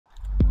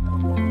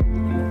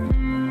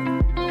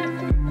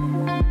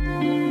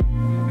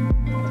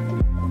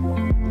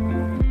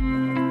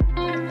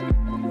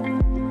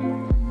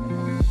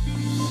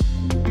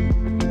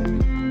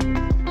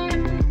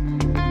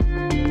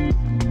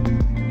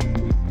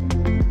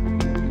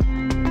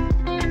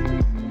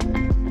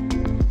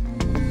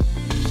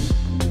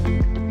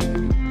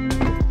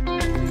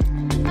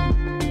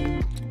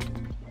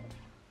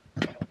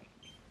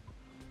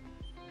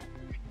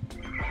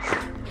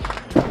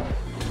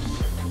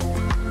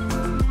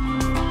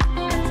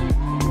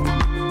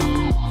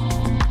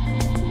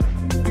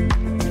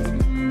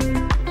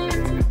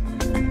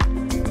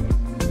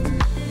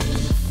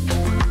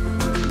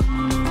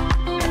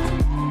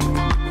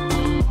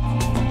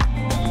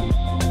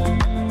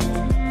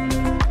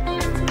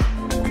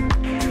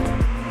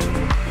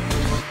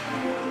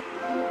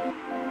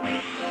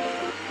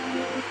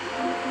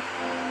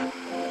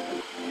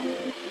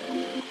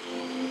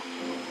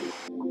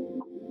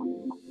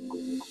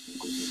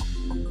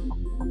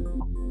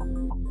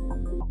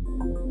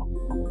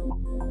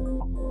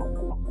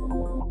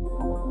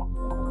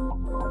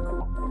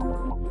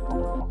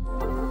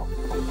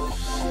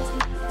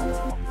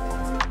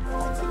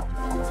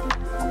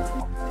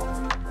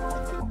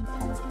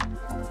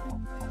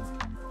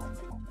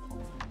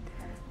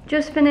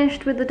Just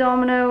finished with the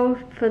domino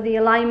for the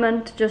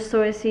alignment, just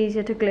so it's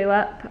easier to glue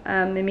up.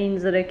 It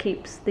means that it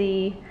keeps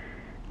the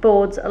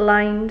boards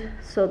aligned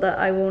so that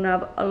I won't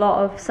have a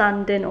lot of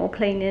sanding or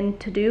planing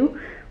to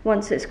do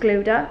once it's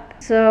glued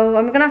up. So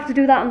I'm gonna have to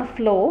do that on the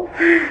floor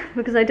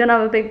because I don't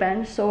have a big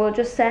bench, so we'll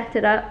just set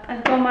it up.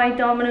 I've got my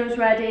dominoes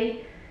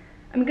ready.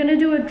 I'm gonna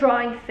do a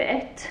dry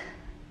fit,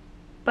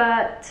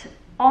 but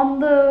on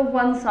the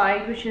one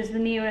side, which is the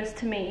nearest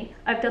to me,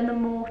 I've done the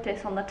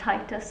mortise on the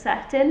tightest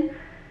setting.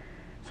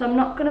 So I'm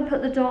not going to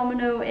put the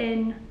domino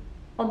in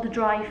on the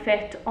dry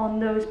fit on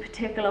those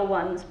particular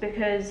ones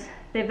because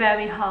they're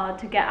very hard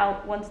to get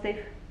out once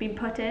they've been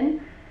put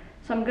in.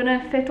 So I'm going to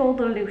fit all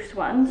the loose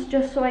ones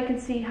just so I can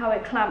see how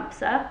it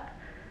clamps up.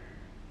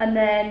 And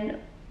then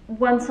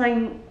once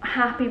I'm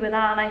happy with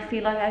that and I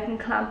feel like I can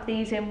clamp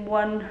these in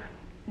one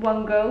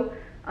go,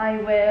 I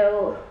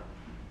will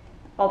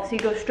obviously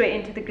go straight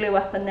into the glue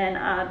up and then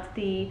add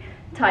the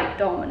tight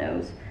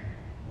dominoes,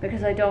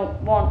 because I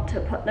don't want to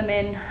put them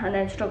in and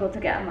then struggle to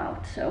get them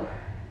out. So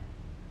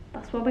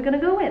that's what we're going to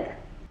go with.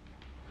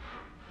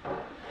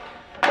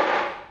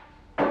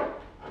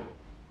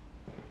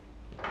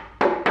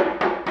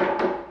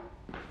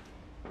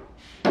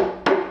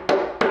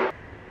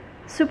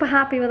 Super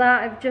happy with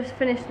that. I've just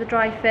finished the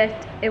dry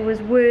fit. It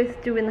was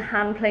worth doing the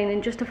hand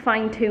planing just to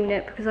fine tune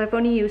it because I've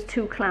only used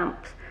 2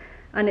 clamps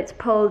and it's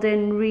pulled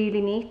in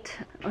really neat.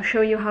 I'll show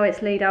you how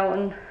it's laid out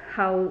and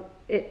how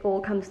it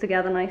all comes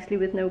together nicely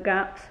with no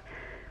gaps.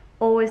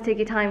 Always take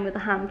your time with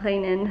the hand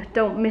planing.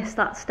 Don't miss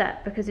that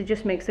step because it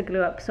just makes the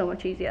glue up so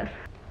much easier.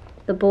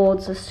 The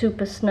boards are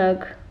super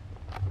snug.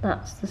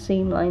 That's the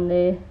seam line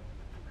there.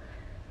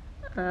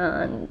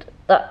 And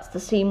that's the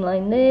seam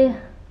line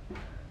there.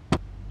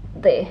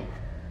 There.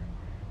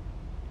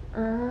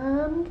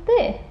 And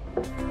there.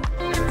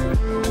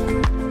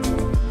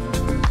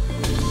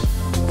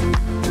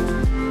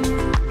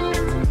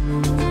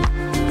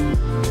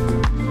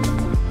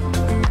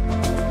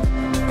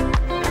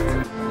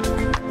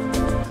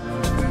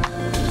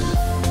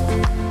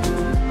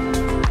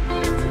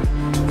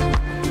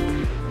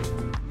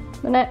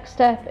 The next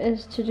step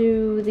is to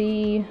do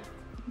the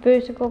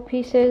vertical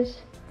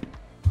pieces.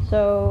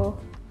 So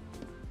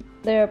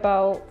they're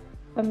about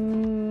I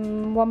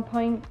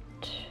think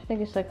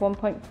it's like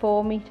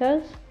 1.4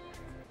 meters.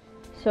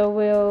 So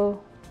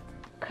we'll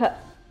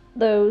cut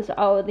those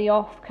out of the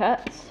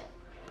offcuts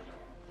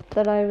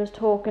that I was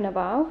talking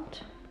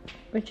about,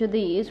 which are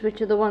these,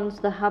 which are the ones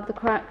that have the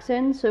cracks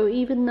in. So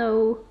even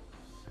though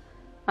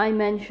I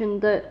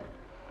mentioned that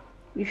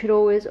you should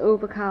always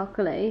over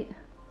calculate,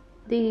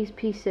 these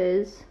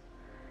pieces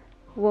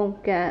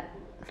won't get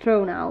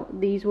thrown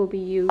out, these will be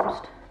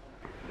used.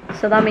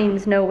 So that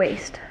means no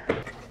waste.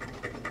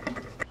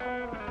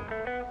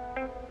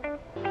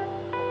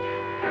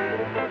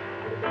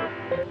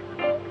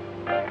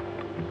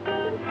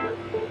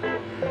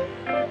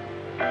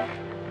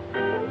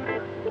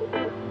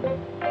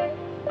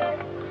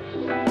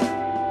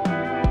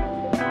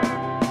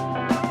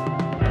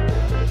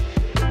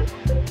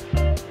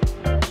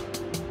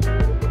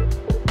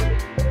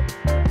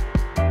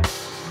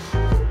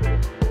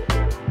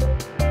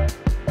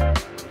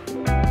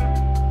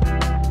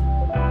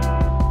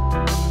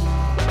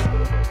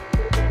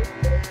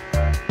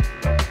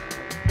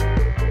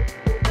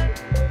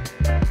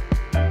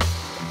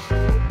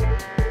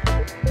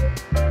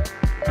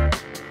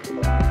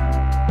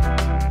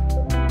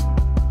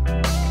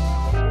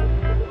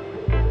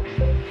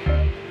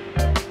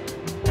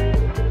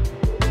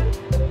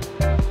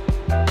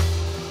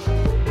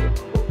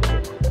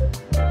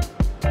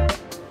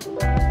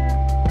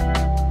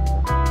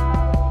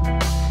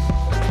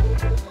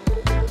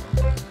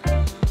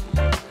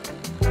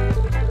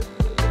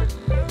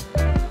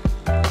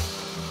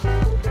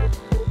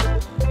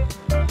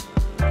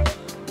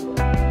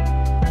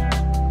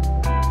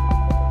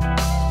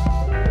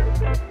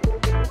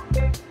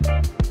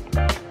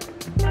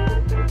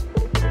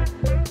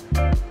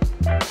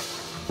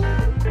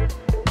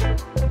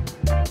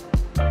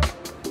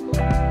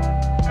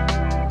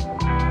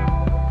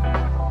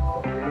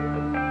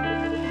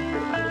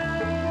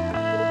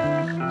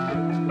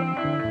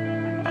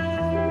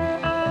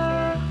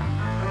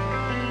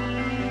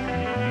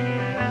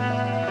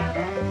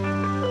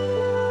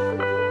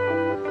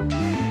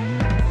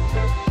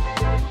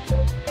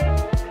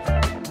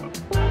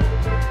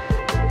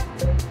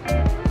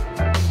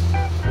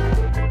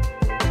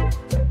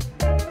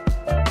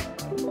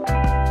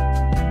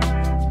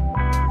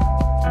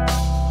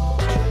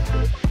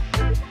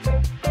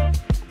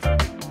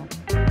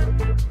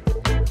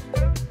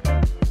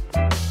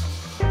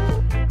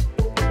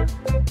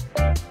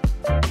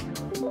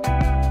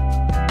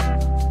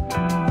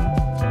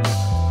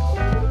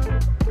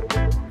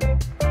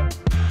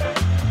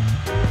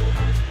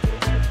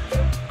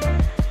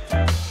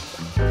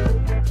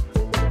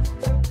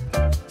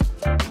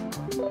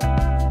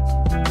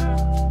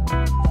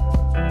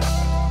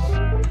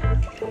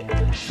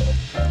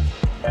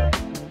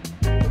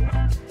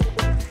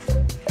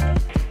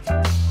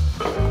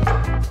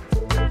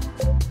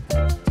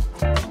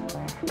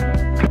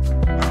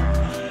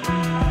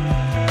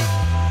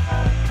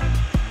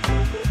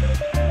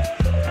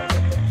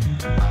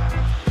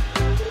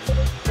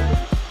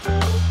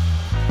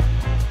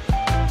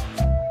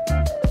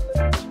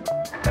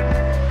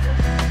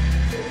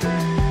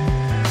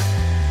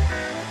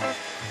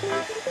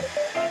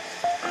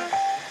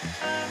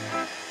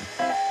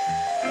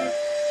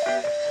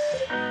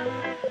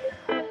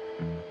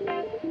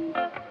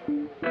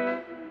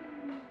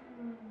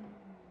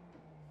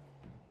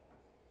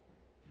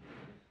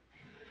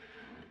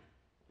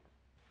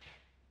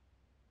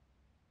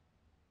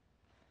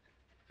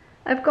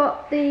 I've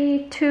got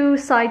the 2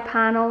 side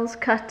panels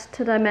cut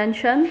to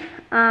dimension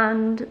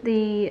and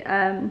the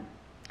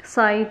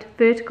side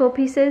vertical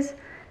pieces.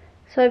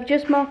 So I've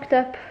just mocked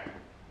up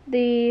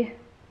the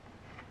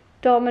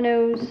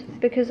dominoes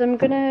because I'm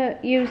going to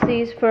use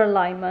these for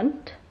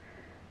alignment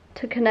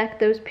to connect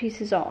those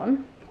pieces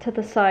on to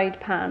the side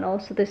panel.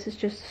 So this is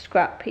just a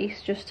scrap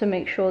piece just to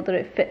make sure that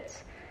it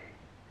fits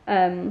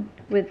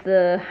with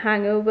the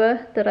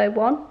hangover that I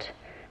want,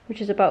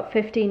 which is about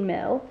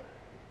 15mm.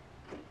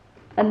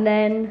 And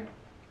then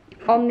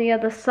on the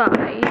other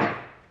side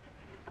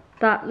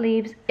that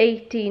leaves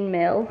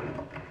 18mm.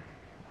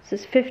 So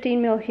it's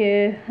 15mm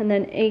here and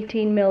then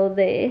 18mm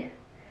there,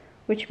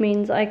 which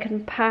means I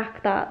can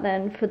pack that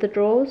then for the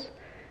drawers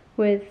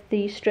with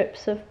the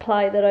strips of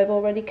ply that I've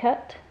already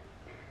cut.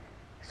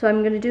 So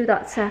I'm going to do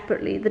that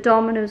separately. The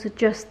dominoes are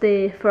just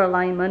there for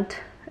alignment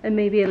and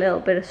maybe a little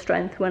bit of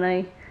strength when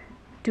I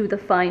do the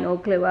final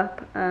glue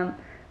up,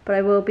 but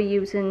I will be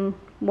using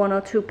 1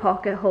 or 2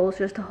 pocket holes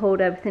just to hold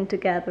everything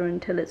together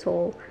until it's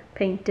all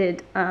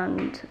painted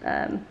and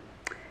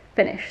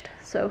finished.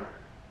 So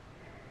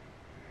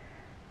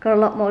got a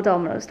lot more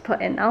dominoes to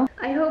put in now.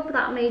 I hope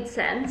that made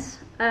sense.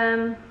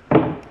 I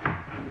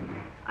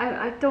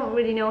don't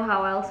really know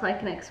how else I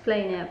can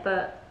explain it,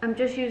 but I'm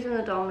just using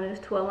the dominoes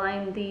to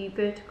align the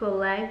vertical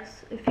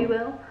legs, if you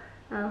will,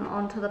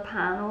 onto the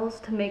panels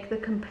to make the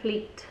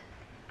complete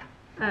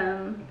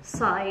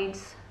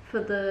sides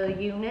for the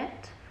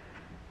unit.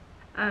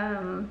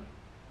 I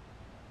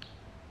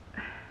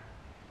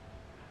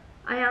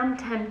am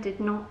tempted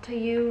not to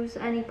use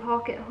any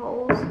pocket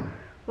holes.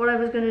 What I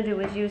was going to do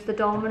is use the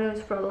dominoes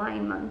for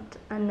alignment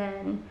and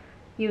then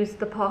use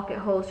the pocket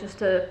holes just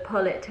to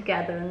pull it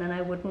together, and then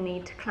I wouldn't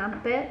need to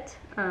clamp it.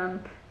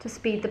 To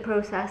speed the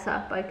process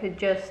up, I could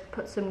just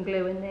put some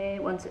glue in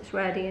there once it's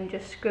ready and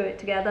just screw it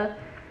together,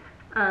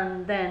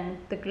 and then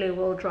the glue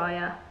will dry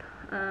up.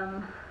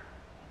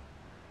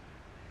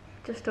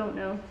 Just don't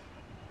know.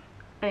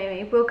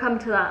 Anyway, we'll come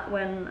to that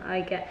when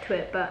I get to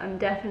it, but I'm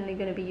definitely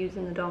going to be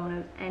using the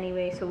dominoes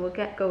anyway, so we'll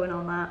get going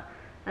on that,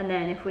 and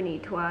then if we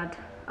need to add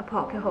a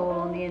pocket hole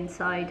on the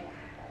inside,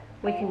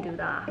 we can do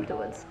that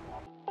afterwards.